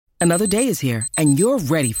Another day is here, and you're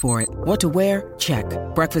ready for it. What to wear? Check.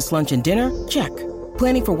 Breakfast, lunch, and dinner? Check.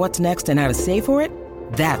 Planning for what's next and how to save for it?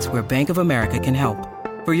 That's where Bank of America can help.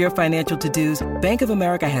 For your financial to-dos, Bank of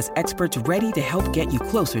America has experts ready to help get you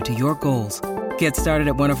closer to your goals. Get started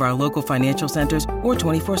at one of our local financial centers or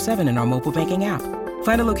 24/7 in our mobile banking app.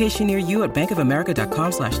 Find a location near you at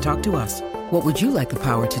bankofamerica.com/talktous. What would you like the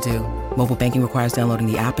power to do? Mobile banking requires downloading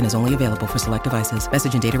the app and is only available for select devices.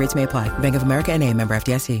 Message and data rates may apply. Bank of America N.A., member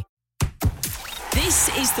FDIC. This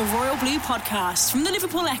is the Royal Blue Podcast from the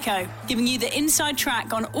Liverpool Echo, giving you the inside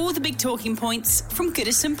track on all the big talking points from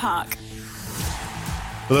Goodison Park.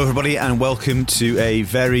 Hello everybody and welcome to a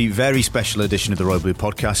very, very special edition of the Royal Blue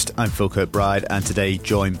Podcast. I'm Phil Kirkbride and today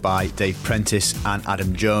joined by Dave Prentice and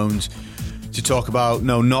Adam Jones to talk about,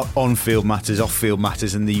 not on-field matters, off-field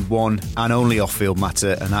matters, and the one and only off-field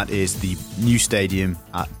matter, and that is the new stadium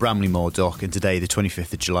at Bramley-Moore Dock, and today, the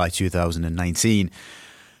 25th of July 2019,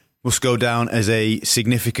 must go down as a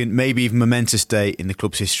significant, maybe even momentous day in the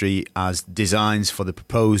club's history as designs for the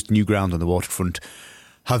proposed new ground on the waterfront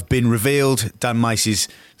have been revealed. Dan Meiss's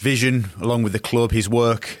vision, along with the club, his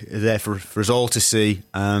work, there for us all to see.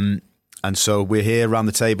 And so we're here around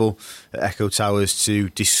the table at Echo Towers to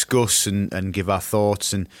discuss and give our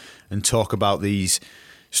thoughts and talk about these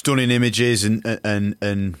stunning images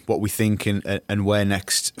and what we think and where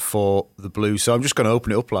next for the Blues. So I'm just going to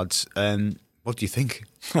open it up, lads. What do you think?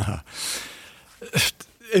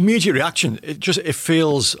 Immediate reaction. It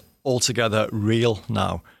feels altogether real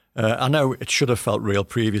now. I know it should have felt real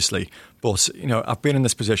previously, but I've been in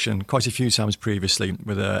this position quite a few times previously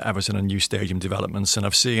with Everton and new stadium developments, and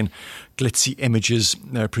I've seen glitzy images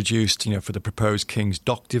produced, for the proposed King's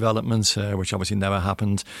Dock development, which obviously never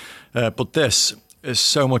happened. But this is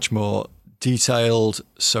so much more detailed,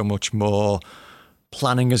 so much more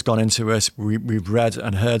planning has gone into it. We've read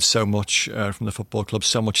and heard so much from the football club,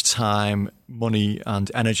 so much time, money and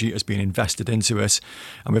energy has been invested into it.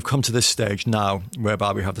 And we've come to this stage now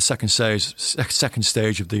whereby we have the second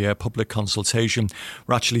stage of the public consultation.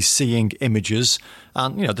 We're actually seeing images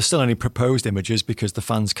and, there's still only proposed images because the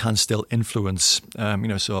fans can still influence,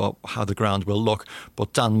 so how the ground will look.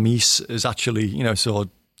 But Dan Meiss is actually,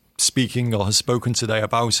 speaking or has spoken today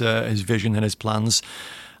about his vision and his plans.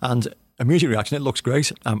 And immediate reaction, it looks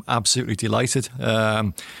great. I'm absolutely delighted.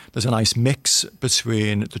 There's a nice mix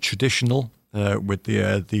between the traditional with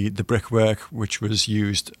the brickwork, which was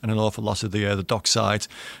used in an awful lot of the dockside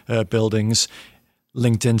buildings,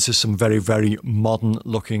 linked into some very, very modern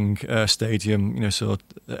looking stadium,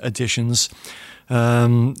 additions.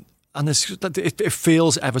 And it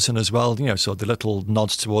feels Everton as well, so the little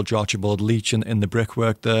nods towards Archibald Leach in the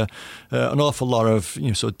brickwork there. An awful lot of,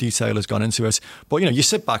 detail has gone into it. But, you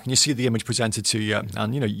sit back and you see the image presented to you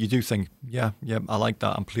and, you do think, yeah, I like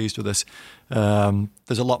that. I'm pleased with this.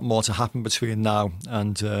 There's a lot more to happen between now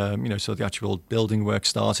and, so the actual building work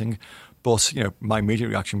starting. But, my immediate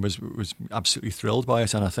reaction was absolutely thrilled by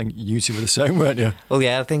it. And I think you two were the same, weren't you? Well,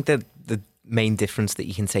 yeah, I think that the main difference that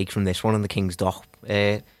you can take from this one and the King's Dock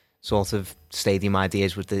sort of stadium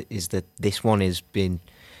ideas is that this one has been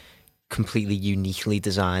completely uniquely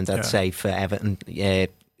designed, I'd say, for Everton.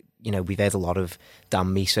 We've heard a lot of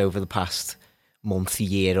Dan Meiss over the past month,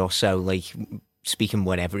 year or so, like speaking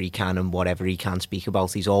whenever he can and whatever he can speak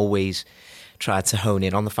about. He's always tried to hone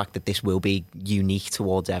in on the fact that this will be unique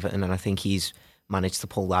towards Everton, and I think he's managed to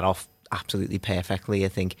pull that off absolutely perfectly. I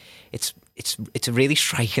think it's a really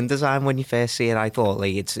striking design when you first see it. I thought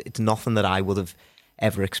it's nothing that I would have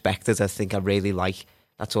ever expected. I think I really like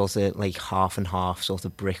that sort of like half and half sort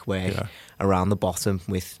of brickwork around the bottom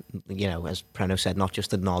with, as Preno said, not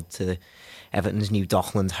just a nod to Everton's new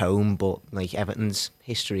Dockland home, but like Everton's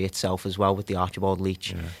history itself as well with the Archibald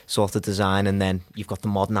Leach sort of design. And then you've got the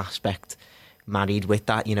modern aspect married with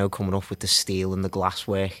that, coming off with the steel and the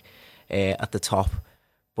glasswork at the top.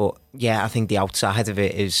 But yeah, I think the outside of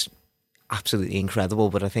it is absolutely incredible,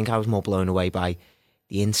 but I think I was more blown away by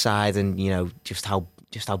the inside and, just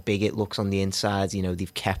how big it looks on the inside.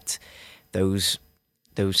 They've kept those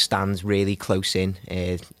stands really close in,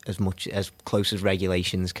 as close as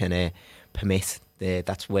regulations can permit.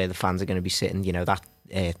 That's where the fans are going to be sitting. That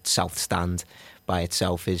south stand by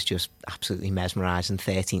itself is just absolutely mesmerising.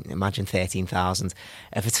 Imagine 13,000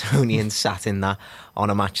 Evertonians sat in that on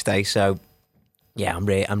a match day. So yeah,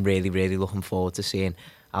 I'm really, really looking forward to seeing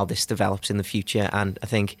how this develops in the future. And I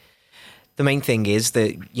think the main thing is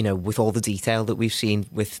that, with all the detail that we've seen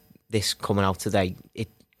with this coming out today, it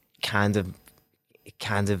kind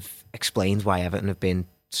of explains why Everton have been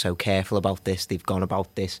so careful about this. They've gone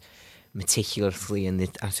about this meticulously, and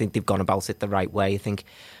I think they've gone about it the right way. I think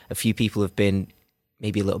a few people have been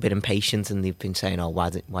maybe a little bit impatient, and they've been saying, "Oh,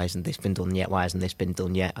 why hasn't this been done yet? Why hasn't this been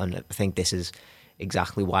done yet?" And I think this is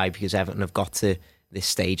exactly why, because Everton have got to this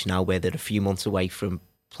stage now where they're a few months away from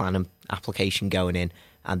plan and application going in,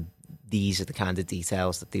 and these are the kind of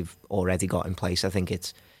details that they've already got in place. I think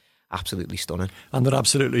it's absolutely stunning. And they're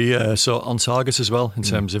absolutely so on target as well in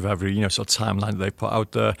terms of every sort of timeline that they put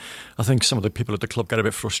out there. I think some of the people at the club get a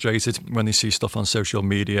bit frustrated when they see stuff on social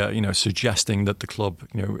media, suggesting that the club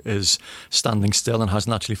is standing still and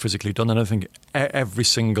hasn't actually physically done anything. Every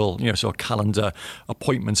single sort of calendar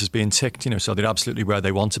appointment is being ticked, so they're absolutely where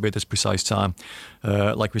they want to be at this precise time.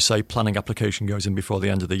 Like we say, planning application goes in before the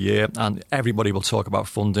end of the year, and everybody will talk about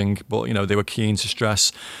funding, but they were keen to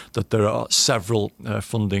stress that there are several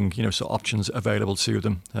funding sort of options available to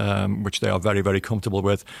them, which they are very, very comfortable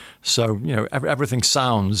with. So, everything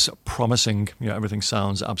sounds promising. Everything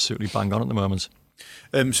sounds absolutely bang on at the moment.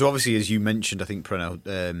 So obviously, as you mentioned, I think,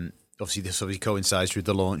 Preno, obviously this coincides with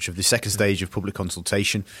the launch of the second stage of public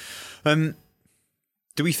consultation. Do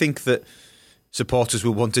we think that supporters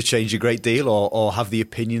will want to change a great deal, or have the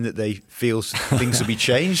opinion that they feel things will be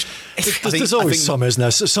changed? There's always some, isn't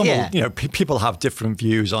there? So some people have different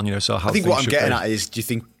views on, so how I think things what I'm should getting be. at is, do you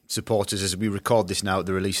think supporters, as we record this now at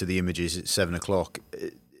the release of the images at 7:00,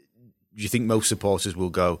 do you think most supporters will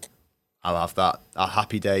go, I'll have that, our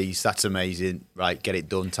happy days, that's amazing, right, get it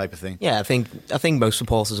done type of thing? Yeah, I think most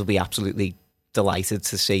supporters will be absolutely delighted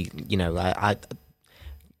to see, I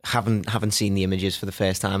haven't seen the images for the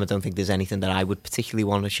first time. I don't think there's anything that I would particularly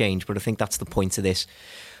want to change, but I think that's the point of this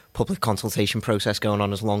public consultation process going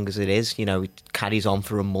on as long as it is. It carries on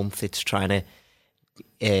for a month. It's trying to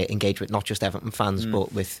engage with not just Everton fans,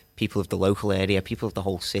 but with people of the local area, people of the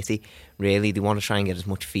whole city. Really, they want to try and get as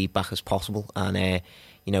much feedback as possible. And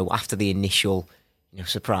after the initial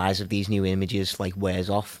surprise of these new images wears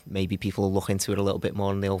off, maybe people will look into it a little bit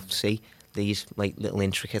more and they'll see these little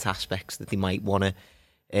intricate aspects that they might want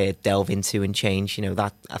to delve into and change.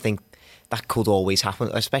 That I think that could always happen,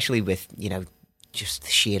 especially with just the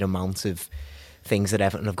sheer amount of things that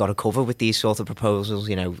Everton have got to cover with these sort of proposals,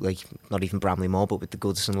 not even Bramley-Moore, but with the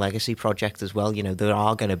Goodison Legacy project as well. There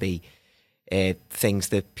are going to be things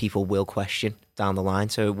that people will question down the line.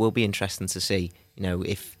 So it will be interesting to see,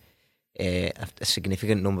 if a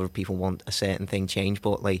significant number of people want a certain thing changed.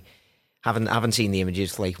 But haven't seen the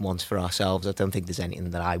images once for ourselves. I don't think there's anything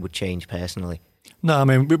that I would change personally. No, I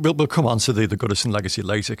mean, we'll come on to the Goodison Legacy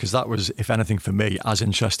later, because that was, if anything for me, as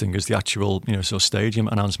interesting as the actual, sort of stadium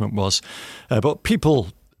announcement was. But people,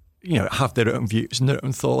 have their own views and their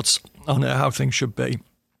own thoughts on how things should be.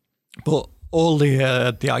 But all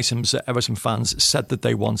the items that Everton fans said that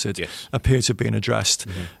they wanted appear to have been addressed.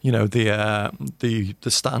 The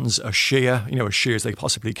stands are sheer, as sheer as they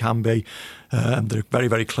possibly can be. They're very,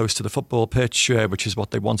 very close to the football pitch, which is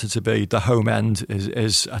what they wanted to be. The home end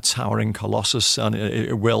is a towering colossus, and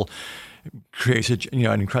it will create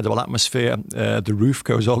an incredible atmosphere. The roof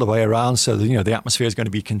goes all the way around, so the atmosphere is going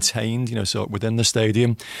to be contained, so within the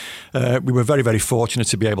stadium. We were very, very fortunate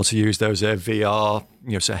to be able to use those VR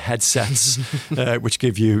sort of headsets, which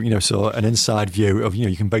give you sort of an inside view of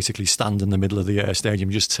you can basically stand in the middle of the stadium,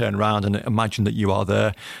 just turn around and imagine that you are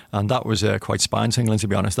there. And that was quite spine-tingling, to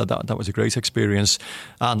be honest. That was a great experience,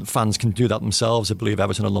 and fans can do that themselves. I believe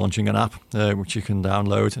Everton are launching an app which you can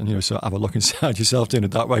download and so have a look inside yourself, doing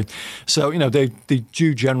it that way. So, they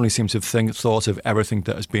do generally seem to have thought of everything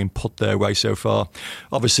that has been put their way so far.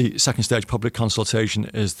 Obviously, second stage public consultation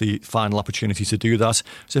is the final opportunity to do that.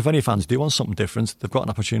 So if any fans do want something different, they've got an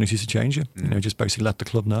opportunity to change it. Just basically let the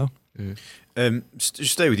club know.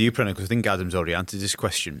 Just stay with you, Preno, because I think Adam's already answered this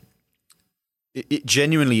question. It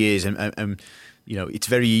genuinely is, and it's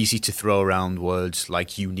very easy to throw around words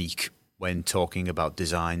like unique when talking about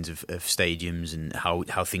designs of stadiums and how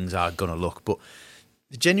things are going to look. But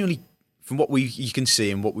genuinely, from what you can see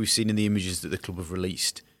and what we've seen in the images that the club have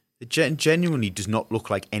released, it genuinely does not look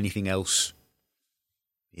like anything else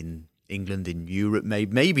in England, in Europe,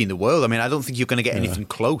 maybe in the world. I mean, I don't think you're going to get anything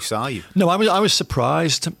close, are you? No, I was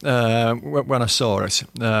surprised when I saw it.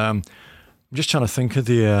 I'm just trying to think of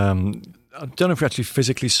I don't know if we actually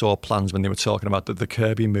physically saw plans when they were talking about the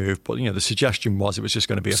Kirby move, but the suggestion was it was just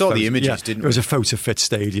going to be the images, didn't we? It was a photo-fit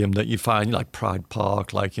stadium that you'd find like Pride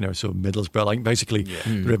Park, sort of Middlesbrough, basically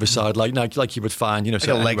Riverside, like you would find, like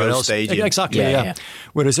a Lego stadium. Exactly, yeah.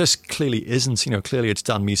 Whereas this clearly isn't. Clearly it's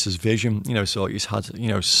Dan Meese's vision. So he's had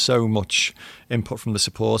so much input from the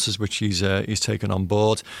supporters, which he's taken on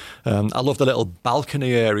board. I love the little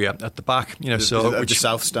balcony area at the back. The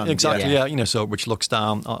south stand. Exactly, so which looks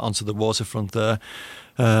down onto the waterfront there.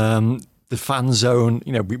 the fan zone,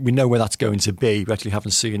 we know where that's going to be. We actually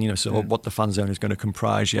haven't seen, what the fan zone is going to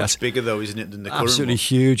hydraulic yet. Much bigger though, isn't it, than the current Absolutely one?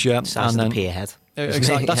 huge, yeah. Size of the pierhead.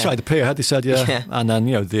 Exactly. That's right, the pierhead, they said, yeah. And then,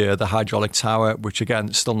 the hydraulic tower, which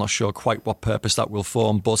again, still not sure quite what purpose that will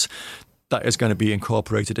form, but that is going to be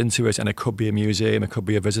incorporated into it, and it could be a museum, it could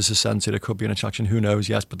be a visitor centre, it could be an attraction, who knows,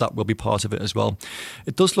 yes, but that will be part of it as well.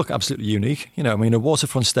 It does look absolutely unique. A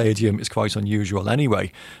waterfront stadium is quite unusual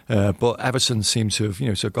anyway, but Everton seem to have,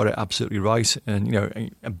 sort of got it absolutely right,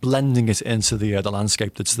 and, blending it into the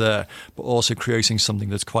landscape that's there, but also creating something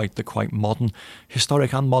that's quite modern,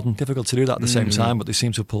 historic and modern. Difficult to do that at the same time, but they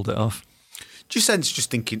seem to have pulled it off. Do you sense, just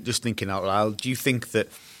thinking out loud, do you think that,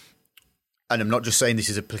 and I'm not just saying this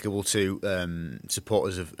is applicable to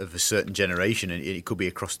supporters of a certain generation, and it could be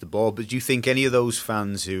across the board, but do you think any of those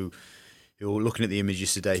fans who are looking at the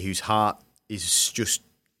images today, whose heart is just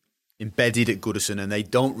embedded at Goodison and they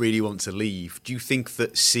don't really want to leave, do you think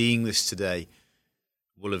that seeing this today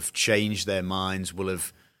will have changed their minds, will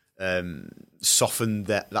have softened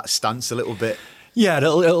that stance a little bit? Yeah,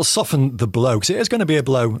 it'll soften the blow, because it is going to be a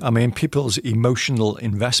blow. I mean, people's emotional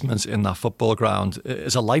investment in that football ground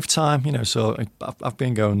is a lifetime, So I've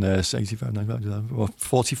been going there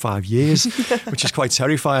 45 years, which is quite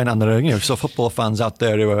terrifying. And there are, football fans out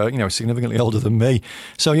there who are, significantly older than me.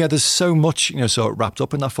 So yeah, there's so much, sort of wrapped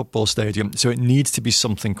up in that football stadium. So it needs to be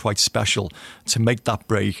something quite special to make that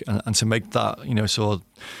break and to make that, sort of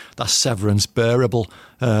that severance bearable.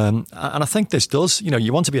 And I think this does.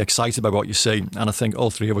 You want to be excited by what you see, and I think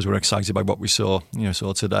all three of us were excited by what we saw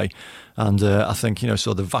today. And I think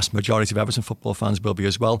so the vast majority of Everton football fans will be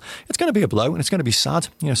as well. It's going to be a blow, and it's going to be sad.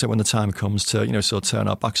 So when the time comes to sort of turn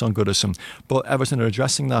our backs on Goodison, but Everton are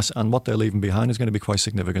addressing that, and what they're leaving behind is going to be quite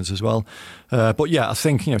significant as well. But yeah, I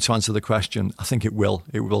think to answer the question, I think it will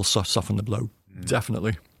soften the blow,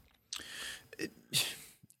 definitely.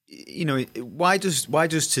 Why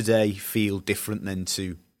does today feel different than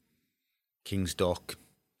to King's Dock,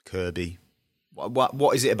 Kirby?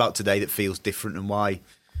 What is it about today that feels different, and why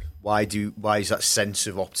is that sense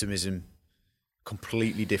of optimism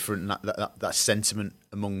completely different, and that sentiment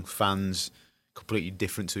among fans completely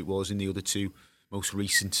different to it was in the other two most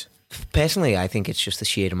recent? Personally, I think it's just the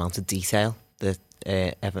sheer amount of detail that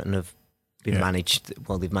Everton have been managed.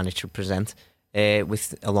 Well, they've managed to present.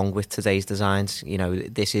 Along with today's designs,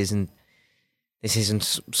 this isn't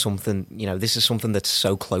something. This is something that's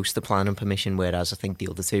so close to planning permission. Whereas I think the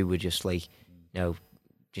other two were just like,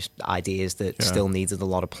 just ideas that still needed a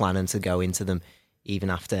lot of planning to go into them, even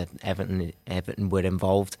after Everton were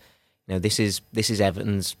involved. This is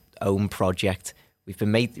Everton's own project. We've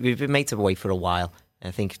been made to wait for a while.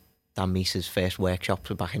 I think Dan Meese's first workshops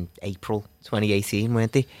were back in April 2018,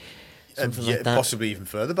 weren't they? Like possibly even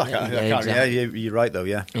further back. Exactly. Yeah, you're right though.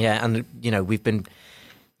 Yeah, and we've been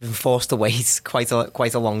forced to wait quite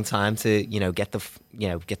a long time to get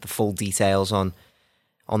the full details on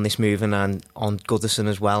this move and on Goodison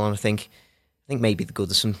as well. And I think maybe the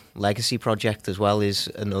Goodison legacy project as well is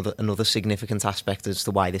another significant aspect as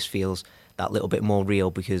to why this feels that little bit more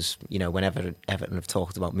real, because whenever Everton have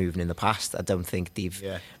talked about moving in the past, I don't think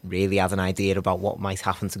they've really had an idea about what might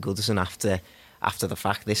happen to Goodison after the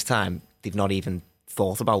fact. This time, they've not even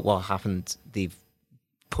thought about what happened. They've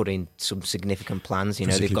put in some significant plans.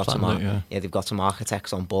 They've got some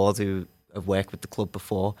architects on board who have worked with the club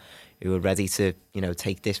before, who are ready to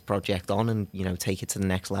take this project on and take it to the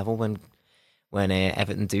next level when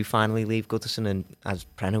Everton do finally leave Goodison. And as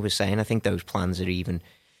Brenner was saying, I think those plans are even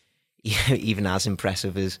as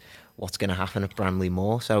impressive as what's going to happen at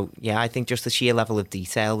Bramley-Moore. So yeah, I think just the sheer level of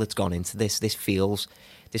detail that's gone into this feels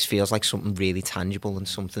like something really tangible and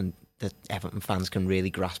something that Everton fans can really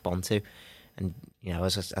grasp onto. And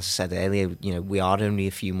as I said earlier, we are only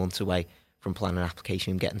a few months away from planning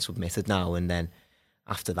application getting submitted now, and then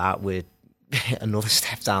after that we're another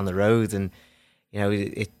step down the road, and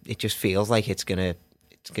it just feels like it's gonna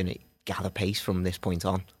gather pace from this point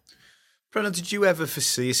on. Brennan, did you ever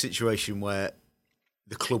foresee a situation where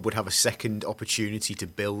the club would have a second opportunity to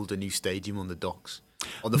build a new stadium on the docks?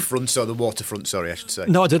 On the front, the waterfront, sorry, I should say.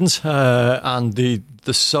 No, I didn't. And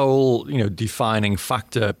the sole, defining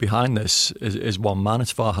factor behind this is one man.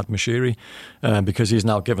 It's Farhad Moshiri, because he's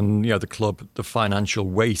now given the club the financial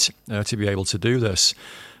weight to be able to do this.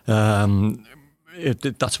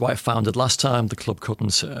 That's why it founded last time. The club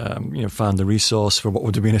couldn't, find the resource for what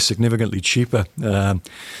would have been a significantly cheaper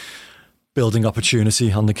building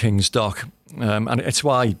opportunity on the King's Dock. And it's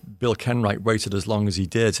why Bill Kenwright waited as long as he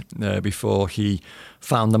did before he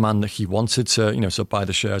found the man that he wanted to, so buy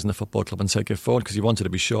the shares in the football club and take it forward, because he wanted to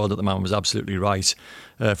be sure that the man was absolutely right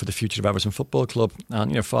for the future of Everton Football Club.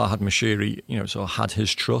 And, Farhad Moshiri, had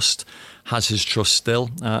his trust, has his trust still,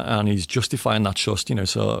 and he's justifying that trust,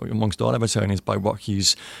 so amongst all Evertonians by what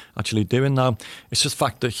he's actually doing now. It's just the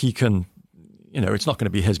fact that he can, it's not going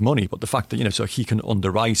to be his money, but the fact that, so he can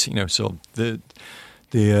underwrite, so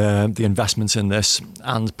the investments in this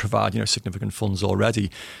and provide, significant funds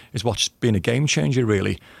already is what's been a game changer,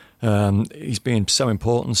 really. He's been so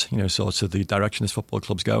important, to the direction this football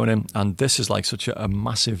club's going in. And this is like such a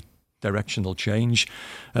massive directional change.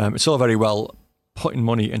 It's all very well putting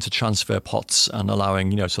money into transfer pots and allowing,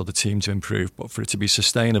 the team to improve, but for it to be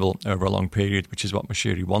sustainable over a long period, which is what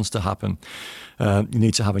Moshiri wants to happen, you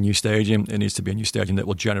need to have a new stadium. It needs to be a new stadium that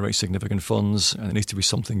will generate significant funds, and it needs to be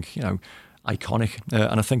something, iconic,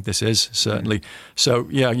 and I think this is certainly. So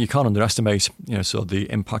you can't underestimate the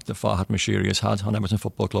impact that Farhad Moshiri has had on Everton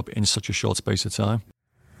Football Club in such a short space of time.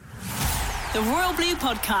 The Royal Blue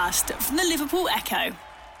Podcast from the Liverpool Echo.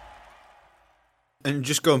 And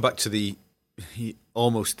just going back to the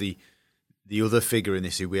other figure in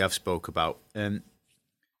this who we have spoke about, I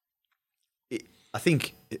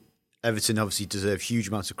think Everton obviously deserve huge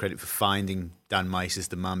amounts of credit for finding Dan Mice as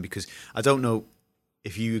the man, because I don't know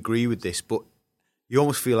if you agree with this, but you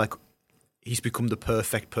almost feel like he's become the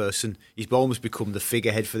perfect person. He's almost become the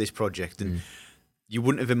figurehead for this project. And you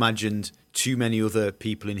wouldn't have imagined too many other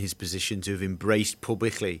people in his position to have embraced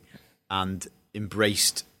publicly and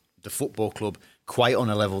embraced the football club quite on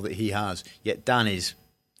a level that he has. Yet Dan is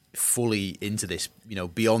fully into this,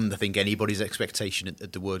 beyond, I think, anybody's expectation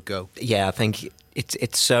at the word go. Yeah, I think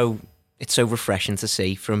it's so refreshing to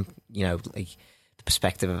see from, the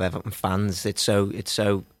perspective of Everton fans. It's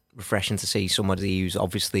so refreshing to see somebody who's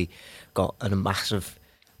obviously got a massive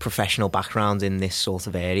professional background in this sort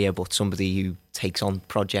of area, but somebody who takes on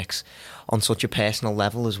projects on such a personal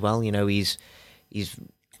level as well. He's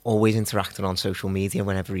always interacting on social media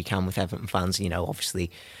whenever he can with Everton fans.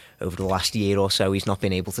 Obviously over the last year or so he's not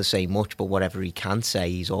been able to say much, but whatever he can say,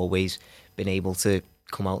 he's always been able to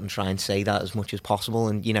come out and try and say that as much as possible.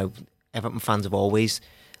 And Everton fans have always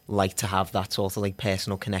like to have that sort of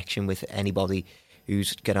personal connection with anybody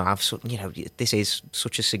who's going to have this is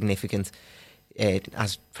such a significant,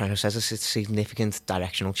 as Preno says, it's a significant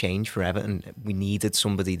directional change for Everton. We needed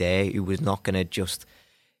somebody there who was not going to just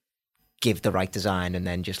give the right design and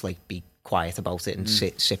then just be quiet about it and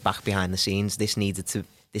sit back behind the scenes. This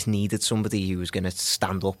needed somebody who was going to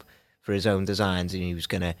stand up for his own designs, and he was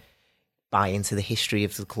going to buy into the history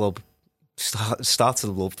of the club, start to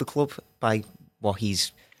love the club by what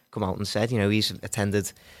he's come out and said. He's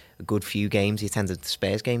attended a good few games. He attended the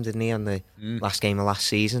Spurs game, didn't he, on the last game of last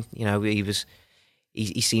season?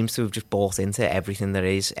 He seems to have just bought into everything there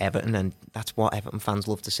is Everton, and that's what Everton fans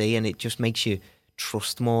love to see. And it just makes you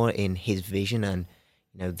trust more in his vision and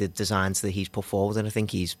the designs that he's put forward. And I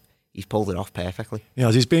think he's pulled it off perfectly.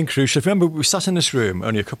 Yeah, he's been crucial. Remember, we sat in this room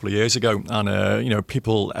only a couple of years ago, and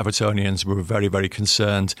people, Evertonians, were very, very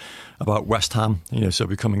concerned about West Ham, so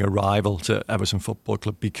becoming a rival to Everton Football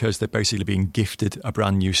Club, because they're basically being gifted a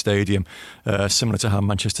brand new stadium, similar to how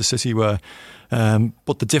Manchester City were.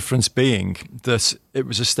 But the difference being that it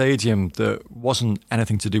was a stadium that wasn't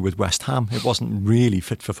anything to do with West Ham. It wasn't really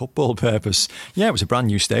fit for football purpose. Yeah, it was a brand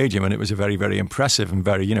new stadium, and it was a very, very impressive and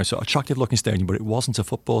very, sort of attractive looking stadium, but it wasn't a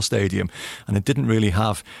football stadium, and it didn't really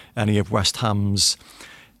have any of West Ham's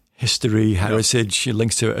history, heritage,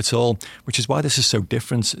 links to it at all, which is why this is so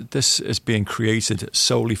different. This is being created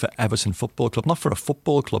solely for Everton Football Club, not for a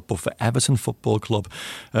football club, but for Everton Football Club.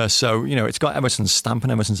 So, it's got Everton's stamp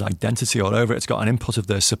and Everton's identity all over it. It's got an input of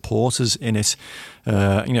their supporters in it.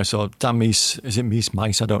 So Dan Meese, is it Meese,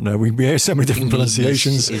 Mice? I don't know. We hear so many different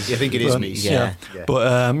pronunciations. I think it is Meese. Yeah.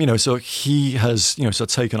 But, so he has, so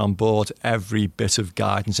taken on board every bit of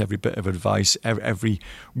guidance, every bit of advice, every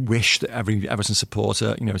wish that every Everton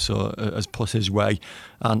supporter, has put his way,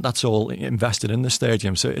 and that's all invested in the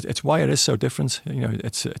stadium. So it's why it is so different.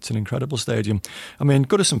 It's an incredible stadium. I mean,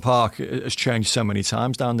 Goodison Park has changed so many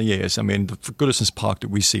times down the years. I mean, the Goodison Park that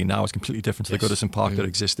we see now is completely different to the Goodison Park that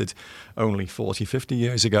existed only 40, 50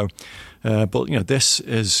 years ago. But this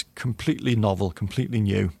is completely novel, completely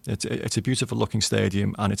new. It's a beautiful looking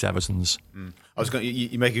stadium, and it's Everton's.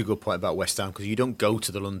 You make a good point about West Ham, because you don't go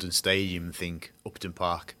to the London Stadium and think Upton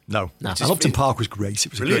Park. No. And Upton Park was great.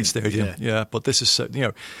 It was brilliant. A great stadium. Yeah, but this is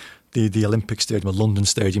the Olympic Stadium, or London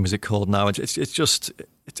Stadium as it's called now. It's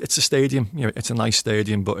a stadium. It's a nice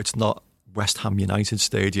stadium, but it's not West Ham United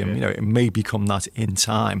Stadium. You know, it may become that in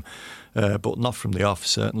time, but not from the off,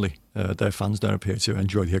 certainly. Their fans don't appear to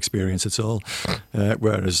enjoy the experience at all.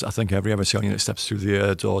 Whereas I think every Evertonian that steps through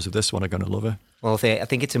the doors of this one are going to love it. Well, I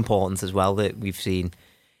think it's important as well that we've seen,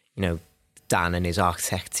 you know, Dan and his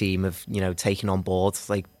architect team have, you know, taken on board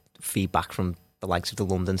like feedback from the likes of the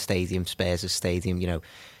London Stadium, Spurs' Stadium, you know,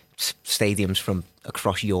 stadiums from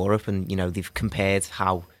across Europe, and you know they've compared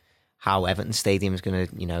how Everton Stadium is going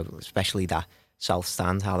to, you know, especially that south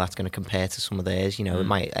stand, how that's going to compare to some of theirs. You know,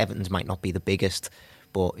 Everton's might not be the biggest,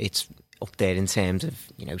 but it's up there in terms of,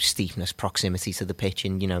 you know, steepness, proximity to the pitch,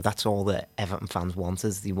 and you know that's all that Everton fans want.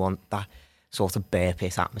 Is they want that sort of bear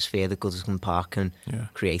pit atmosphere that Goodison Park can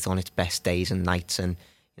create on its best days and nights, and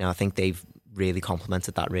you know I think they've really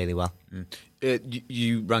complemented that really well.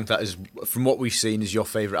 You rank that as, from what we've seen, as your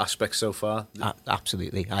favourite aspect so far?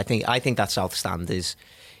 Absolutely. I think that south stand is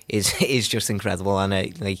just incredible,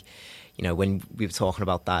 and like, you know, when we were talking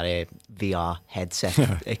about that VR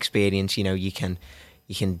headset experience, you know, you can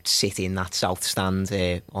sit in that south stand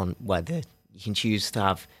on whether you can choose to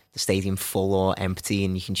have the stadium full or empty,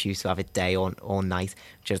 and you can choose to have it day or night,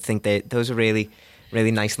 which I think those are really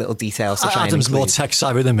nice little details to try Adam's and include. more tech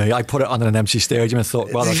savvy than me. I put it on in an empty stadium and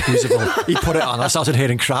thought, well, that's beautiful. He put it on. I started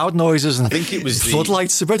hearing crowd noises and I think it was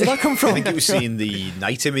floodlights. Where did that come from? I think it was seeing the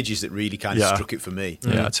night images that really kind of struck it for me.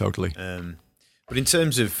 Yeah, totally. But in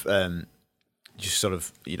terms of just sort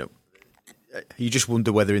of, you know, you just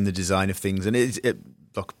wonder whether in the design of things, and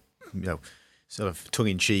look, you know, sort of tongue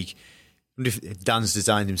in cheek, I wonder if Dan's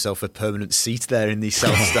designed himself a permanent seat there in these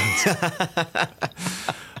south stands.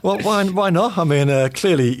 Well, why not? I mean,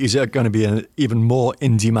 clearly he's going to be an even more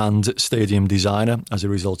in-demand stadium designer as a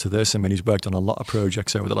result of this. I mean, he's worked on a lot of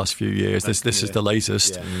projects over the last few years. This is the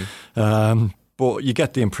latest. Yeah. But you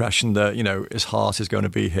get the impression that, you know, his heart is going to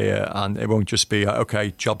be here, and it won't just be,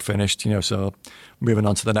 okay, job finished, you know, so moving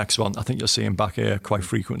on to the next one. I think you'll see him back here quite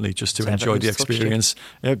frequently just to enjoy the experience.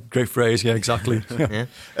 Yeah, great phrase. Yeah, exactly. Yeah.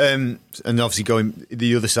 And obviously going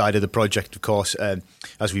the other side of the project, of course,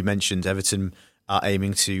 as we mentioned, Everton are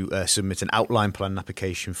aiming to submit an outline plan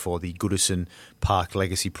application for the Goodison Park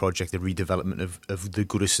Legacy project, the redevelopment of the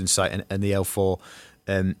Goodison site and the L4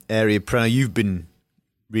 area. Pranav, you've been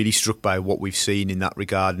really struck by what we've seen in that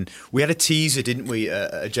regard, and we had a teaser, didn't we,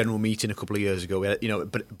 a general meeting a couple of years ago. We had, you know,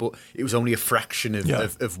 but it was only a fraction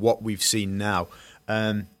of what we've seen now.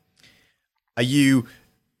 Are you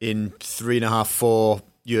in 3.5, 4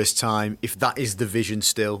 years' time, if that is the vision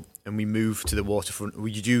still, and we move to the waterfront,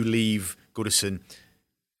 would you leave Goodison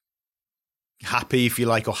happy, if you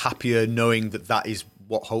like, or happier knowing that is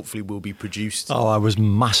what hopefully will be produced? Oh, I was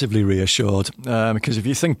massively reassured because if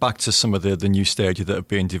you think back to some of the new stadia that have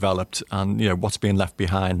been developed, and you know what's being left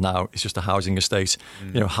behind now is just a housing estate.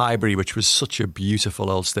 You know, Highbury, which was such a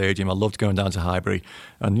beautiful old stadium, I loved going down to Highbury,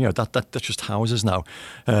 and you know that just houses now.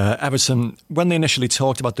 Everton, when they initially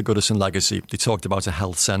talked about the Goodison legacy, they talked about a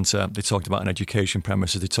health centre, they talked about an education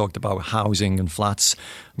premises, they talked about housing and flats.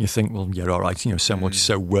 And you think, well, yeah, all right, you know, so much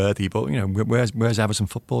so worthy, but you know, where's Everton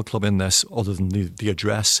Football Club in this other than the address?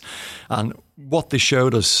 And what they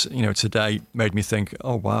showed us, you know, today made me think,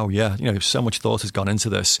 oh wow, yeah, you know, so much thought has gone into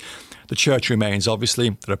this. The church remains,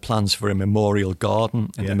 obviously. There are plans for a memorial garden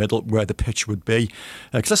in the middle where the pitch would be.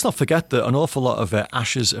 Because let's not forget that an awful lot of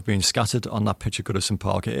ashes have been scattered on that pitch at Goodison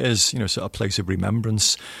Park. It is, you know, sort of a place of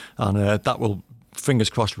remembrance, and that will, fingers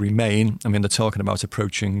crossed, remain. I mean, they're talking about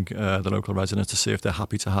approaching the local residents to see if they're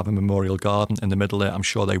happy to have a memorial garden in the middle there. I'm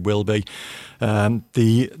sure they will be.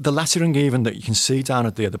 The lettering even that you can see down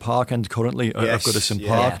at the park end currently of Goodison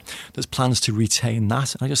Park, there's plans to retain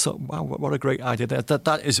that. And I just thought, wow, what a great idea.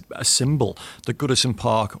 That is a symbol that Goodison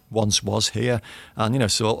Park once was here. And, you know,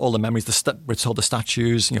 so all the memories, we're told the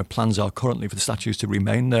statues, you know, plans are currently for the statues to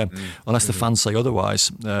remain there, unless the fans say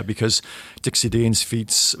otherwise, because Dixie Dean's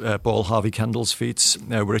feats, Paul Harvey Kendall's feats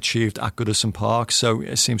were achieved at Goodison Park, so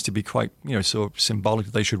it seems to be quite, you know, sort of symbolic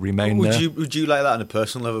that they should remain there. Would you like that on a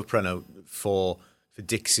personal level, Preno, for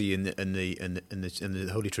Dixie and the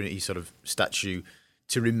Holy Trinity sort of statue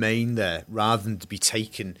to remain there rather than to be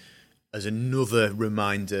taken as another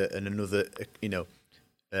reminder and another, you know,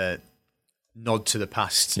 nod to the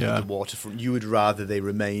past of the waterfront? You would rather they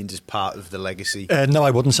remained as part of the legacy? No,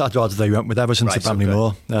 I wouldn't. I'd rather they went with Everton to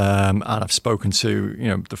Bramley-Moore. And I've spoken to, you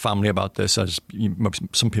know, the family about this. As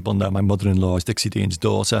some people know, my mother-in-law is Dixie Dean's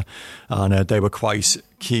daughter, and they were quite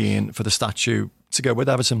keen for the statue to go with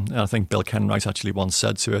Everton. And I think Bill Kenwright actually once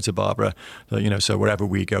said to Barbara that, you know, so wherever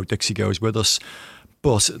we go, Dixie goes with us.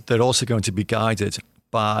 But they're also going to be guided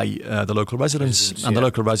by the local residents, and the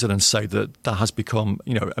local residents say that has become,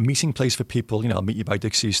 a meeting place for people. I'll meet you by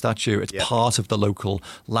Dixie's statue. It's part of the local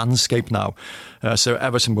landscape now. So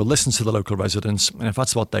Everton will listen to the local residents, and if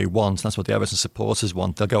that's what they want, that's what the Everton supporters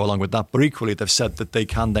want, they'll go along with that. But equally, they've said that they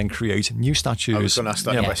can then create new statues. I was going to ask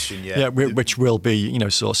that question, which will be,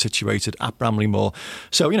 sort of situated at Bramley-Moore.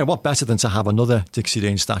 So, what better than to have another Dixie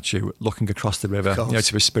Dean statue looking across the river,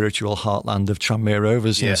 to a spiritual heartland of Tranmere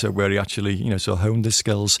Rovers, so where he actually, sort of honed his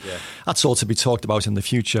skills. Yeah. That's all to be talked about in the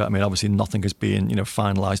future. I mean, obviously nothing has been,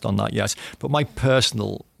 finalised on that yet. But my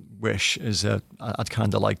personal wish is I'd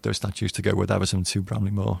kind of like those statues to go with Everton to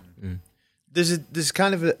Bramley-Moore. Mm. There's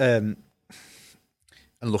kind of and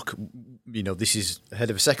look, this is ahead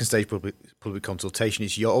of a second stage public consultation.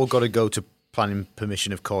 It's you all got to go to planning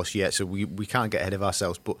permission, of course, yet, so we can't get ahead of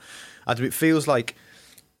ourselves. But it feels like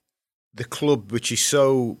the club, which is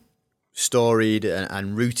so storied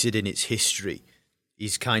and rooted in its history,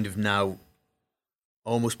 is kind of now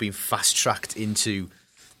almost being fast-tracked into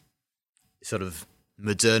sort of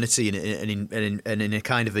modernity and in a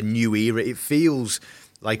kind of a new era. It feels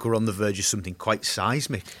like we're on the verge of something quite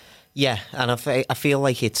seismic. Yeah, and I feel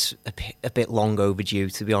like it's a bit long overdue,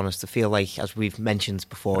 to be honest. I feel like, as we've mentioned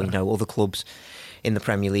before, other clubs in the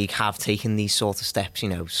Premier League have taken these sort of steps,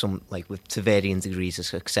 some like to varying degrees of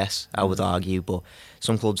success, I would argue, but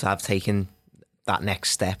some clubs have taken that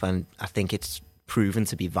next step, and I think it's proven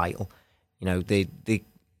to be vital. The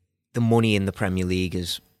money in the Premier League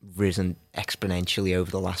has risen exponentially over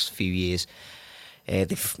the last few years.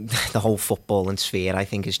 The whole footballing sphere, I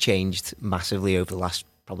think, has changed massively over the last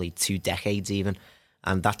probably 2 decades even,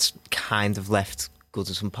 and that's kind of left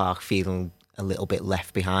Goodison Park feeling a little bit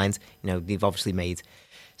left behind. They've obviously made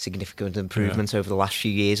significant improvements over the last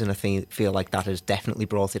few years, and I feel like that has definitely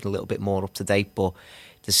brought it a little bit more up to date, but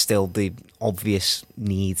there's still the obvious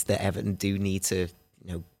needs that Everton do need to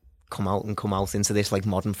come out into this like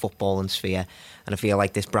modern footballing sphere, and I feel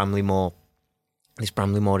like this Bramley-Moore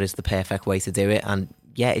is the perfect way to do it. And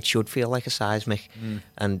it should feel like a seismic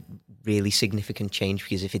and really significant change,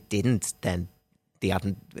 because if it didn't, then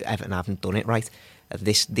Everton haven't done it right.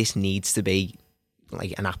 This needs to be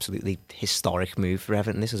like an absolutely historic move for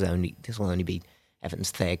Everton. This will only be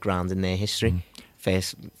Everton's 3rd ground in their history.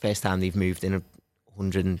 First time they've moved in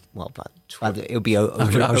 100. It'll be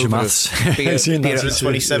over. How's your maths?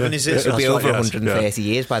 27, is it? It'll be over 130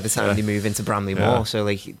 years by the time they move into Bramley-Moore. Yeah. So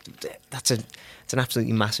it's an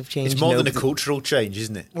absolutely massive change. It's more than a cultural change,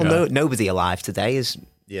 isn't it? Well, nobody alive today has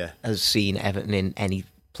seen Everton in any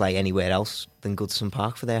play anywhere else than Goodison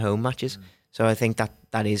Park for their home matches. So I think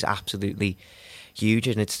that is absolutely huge,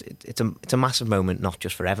 and it's a massive moment, not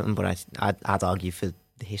just for Everton, but I'd argue for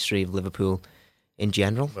the history of Liverpool in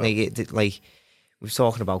general. Well, we're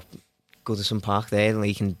talking about Goodison Park there,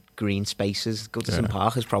 in green spaces. Goodison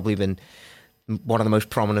Park has probably been one of the most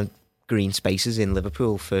prominent green spaces in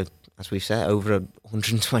Liverpool for, as we've said, over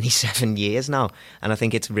 127 years now. And I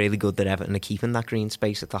think it's really good that Everton are keeping that green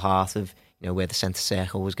space at the heart of where the centre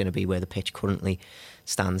circle was going to be, where the pitch currently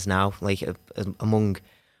stands now. Among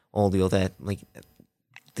all the other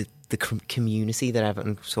the community that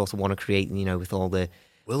Everton sort of want to create, with all the...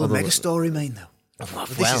 Will the mega-store remain though? Well,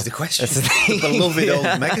 this is the question. The beloved old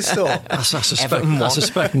megastore. I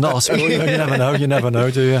suspect not. You never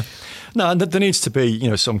know, do you? No, and there needs to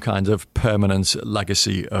be, some kind of permanent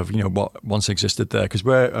legacy of, what once existed there, because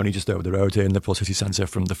we're only just over the road here in Liverpool City Centre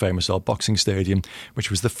from the famous old boxing stadium,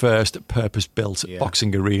 which was the first purpose-built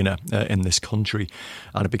boxing arena in this country,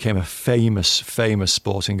 and it became a famous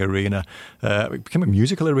sporting arena. It became a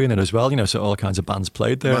musical arena as well, so all kinds of bands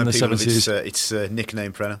played there in the 70s. Its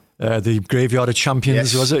nickname, Brenner. The Graveyard of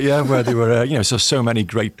Champions, was it? Yeah, where they were, so many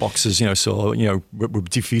great boxers, were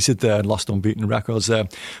defeated there and lost unbeaten records there.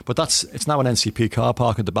 But it's now an NCP car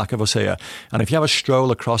park at the back of us here. And if you have a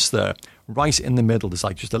stroll across there, right in the middle, there's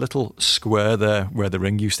just a little square there where the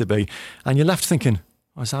ring used to be. And you're left thinking,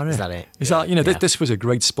 oh, is that it? Is that, this was a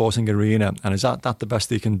great sporting arena, and is that the best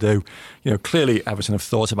they can do? Clearly Everton have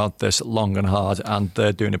thought about this long and hard, and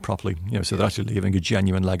they're doing it properly, so they're actually leaving a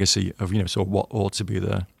genuine legacy of, so what ought to be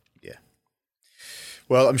there.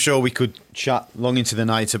 Well, I'm sure we could chat long into the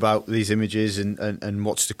night about these images and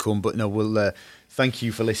what's to come, but no, we'll thank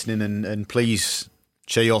you for listening, and please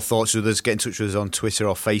share your thoughts with us. Get in touch with us on Twitter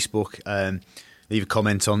or Facebook. Leave a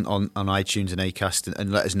comment on iTunes and Acast,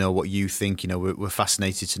 and let us know what you think. We're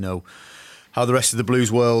fascinated to know how the rest of the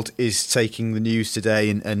Blues world is taking the news today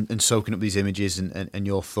and soaking up these images and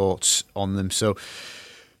your thoughts on them. So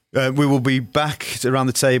we will be back around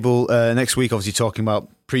the table next week, obviously talking about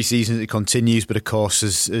pre-season it continues, but of course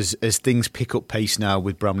as things pick up pace now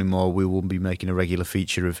with Bramley-Moore, we will be making a regular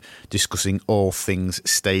feature of discussing all things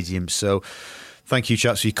stadium. So thank you,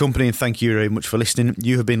 chaps, for your company, and thank you very much for listening.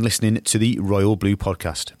 You have been listening to the Royal Blue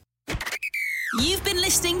Podcast. You've been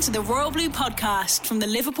listening to the Royal Blue Podcast from the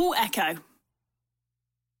Liverpool Echo.